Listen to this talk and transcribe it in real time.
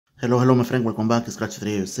Hello my friend, welcome back. Scratch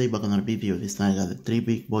 3 USA, back on our video. This time I got the 3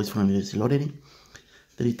 big boys from University Lottery.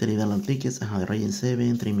 3 $30 tickets. I have the Ryan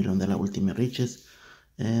 7, $3 million Ultimate Riches,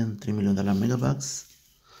 and $3 million Mega Bucks.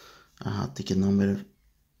 I have ticket number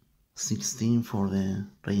 16 for the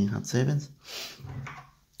Ryan Hat 7s.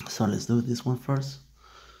 So let's do this one first.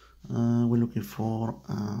 We're looking for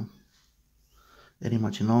any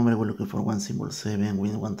matching number. We're looking for one symbol 7,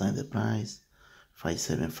 win 1 time the price, 5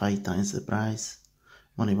 7 5 times the price,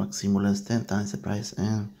 money back symbol is 10 times the price,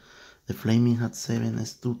 and the Flaming Hat 7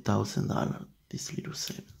 is $2,000. This little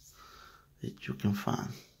 7 that you can find.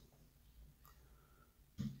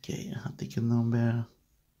 Okay, I have ticket number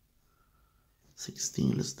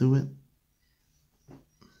 16. Let's do it.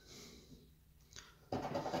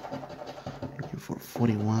 Looking for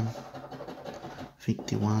 41,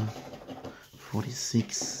 51,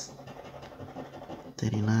 46,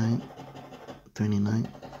 39, 29,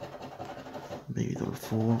 baby doll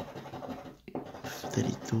 4,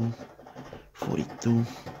 32, 42,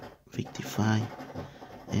 55,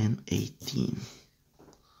 and 18.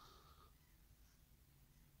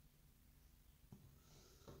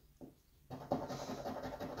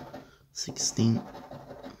 $16,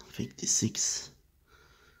 56,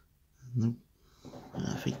 nope,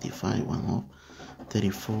 55, one off,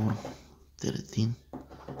 34, 13,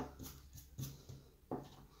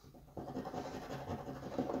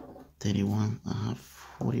 31, I have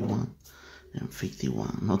 41, and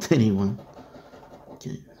 51, not 31.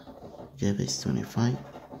 Okay, yeah, that's 25,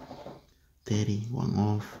 30, one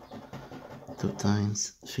off, 2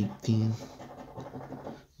 times, 15,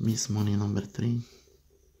 miss money number 3,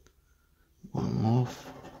 1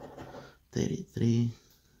 off, 33,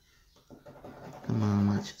 come on,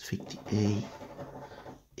 match 58,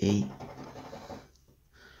 8,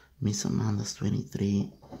 miss Amanda's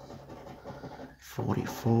 23,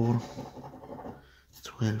 44,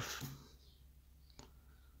 12,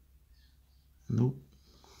 nope,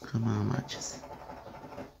 come on, matches,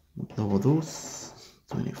 double dose,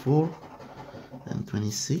 24, and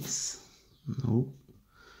 26, nope,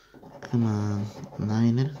 come on,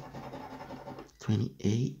 9er,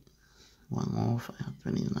 28, 1 off, I have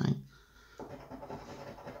 29,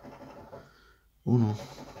 1,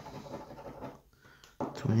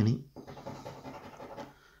 20,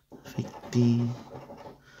 50,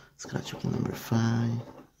 scratch okay number 5,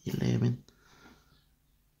 11,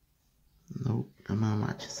 nope, come on,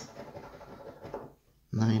 matches,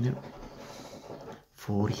 9er,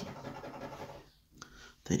 40,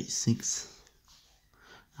 36,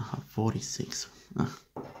 I have 46,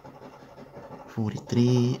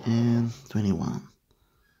 43, and 21.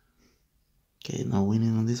 Okay, now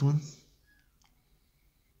winning on this one.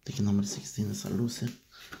 Ticket number 16 is a loser.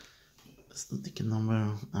 Let's do ticket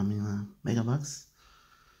number, Mega Bucks.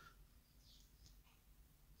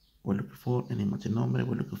 We're looking for any matching number.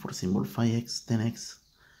 We're looking for symbol 5x, 10x,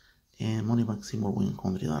 and money back symbol win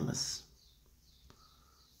 $100.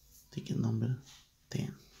 Ticket number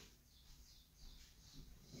 10.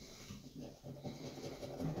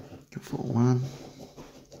 Looking for 1,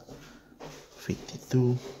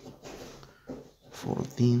 52,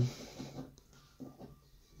 14,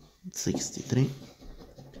 63,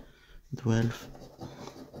 12,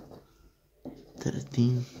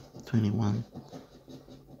 13, 21,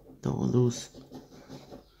 double dose,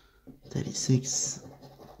 36,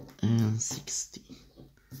 and 60,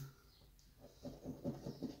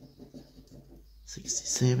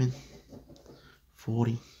 67,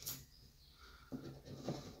 40,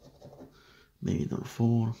 baby doll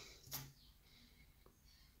 4,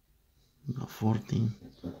 14,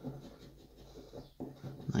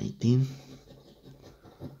 19,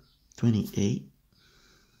 28,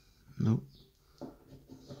 nope,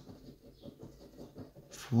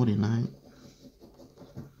 49,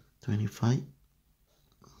 25,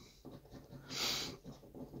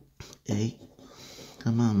 8,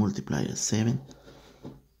 come on, multiplier 7,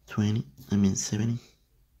 20, 70,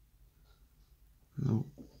 nope,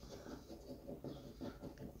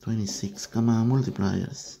 26, come on,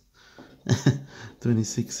 multipliers,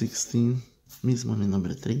 26, 16, miss money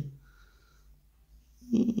number 3,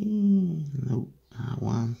 nope,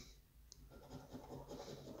 1,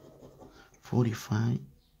 45,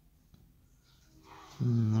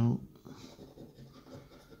 no,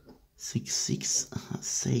 6,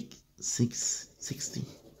 60,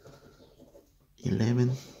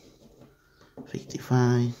 11,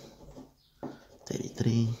 55,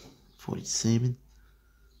 33, 47,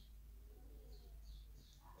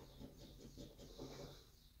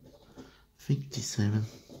 57,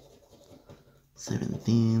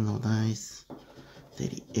 17, no dice,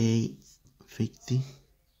 38, 50,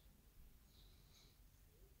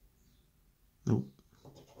 Nope.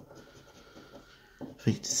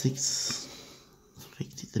 56,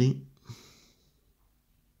 53,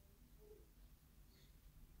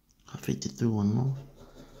 52, one more,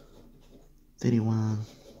 31,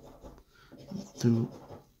 2,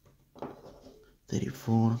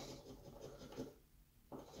 34,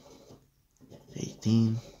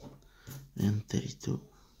 18, and 32.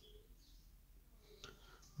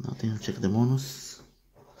 Nothing. Check the bonus.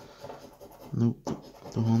 Nope.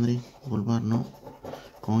 200. Gold bar. No.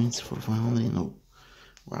 Coins for 500. No.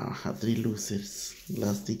 Wow, I have 3 losers.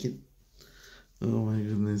 Last ticket. Oh my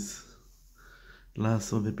goodness.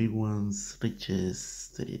 Last of the big ones.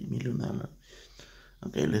 Riches. $30 million.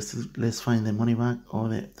 Okay, let's find the money back or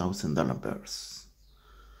the $1,000 purse.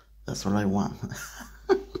 That's all I want.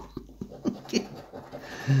 Okay.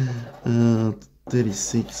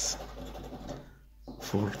 36,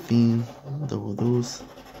 14, double deuce,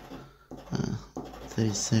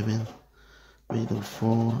 37, middle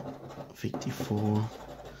 4, 54,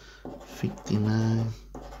 59,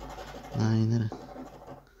 9,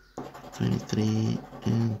 23,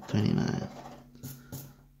 and 29.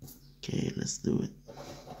 Okay, let's do it.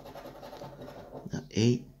 The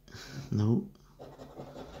 8, no.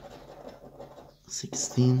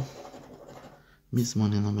 16, miss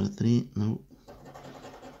money number 3, no.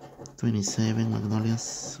 27,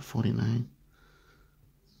 Magnolias. 49,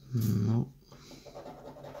 no.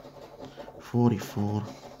 44,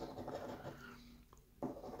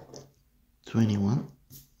 21,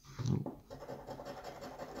 no.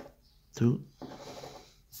 2,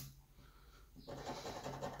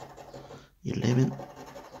 11,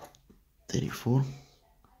 34,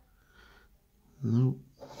 no.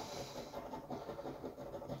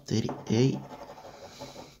 38,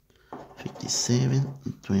 57,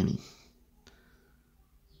 20.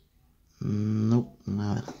 Nope,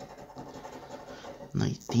 nada.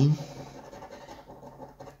 19,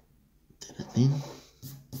 13.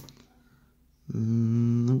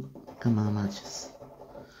 Nope, come on, matches.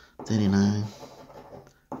 39,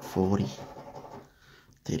 40,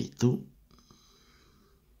 32.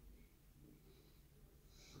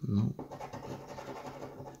 No.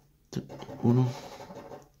 1,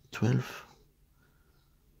 12.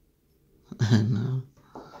 No.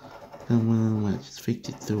 Come on, matches.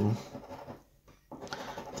 52,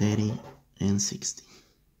 30, and 60.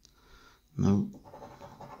 No.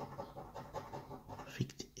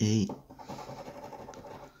 58,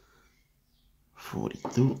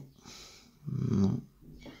 42. No.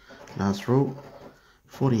 Last row.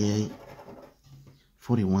 48,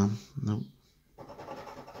 41. No.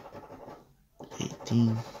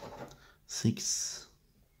 18, 6,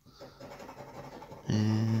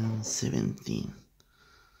 and 17.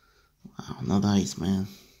 Wow, no dice, man.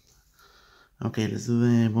 Okay, let's do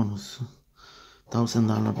the bonus.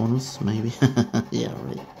 $1,000 bonus, maybe. Yeah,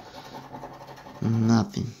 right.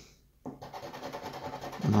 Nothing.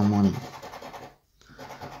 No money.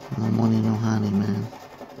 No money, no honey, man.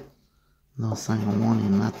 No sign of money,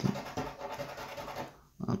 nothing.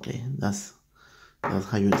 Okay, that's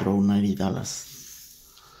how you throw $90.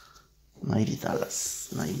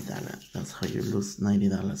 $90. That's how you lose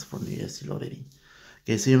 $90 for the USD lottery.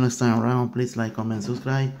 Okay, see you next time around. Please like, comment,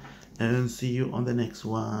 subscribe, and see you on the next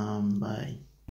one. Bye.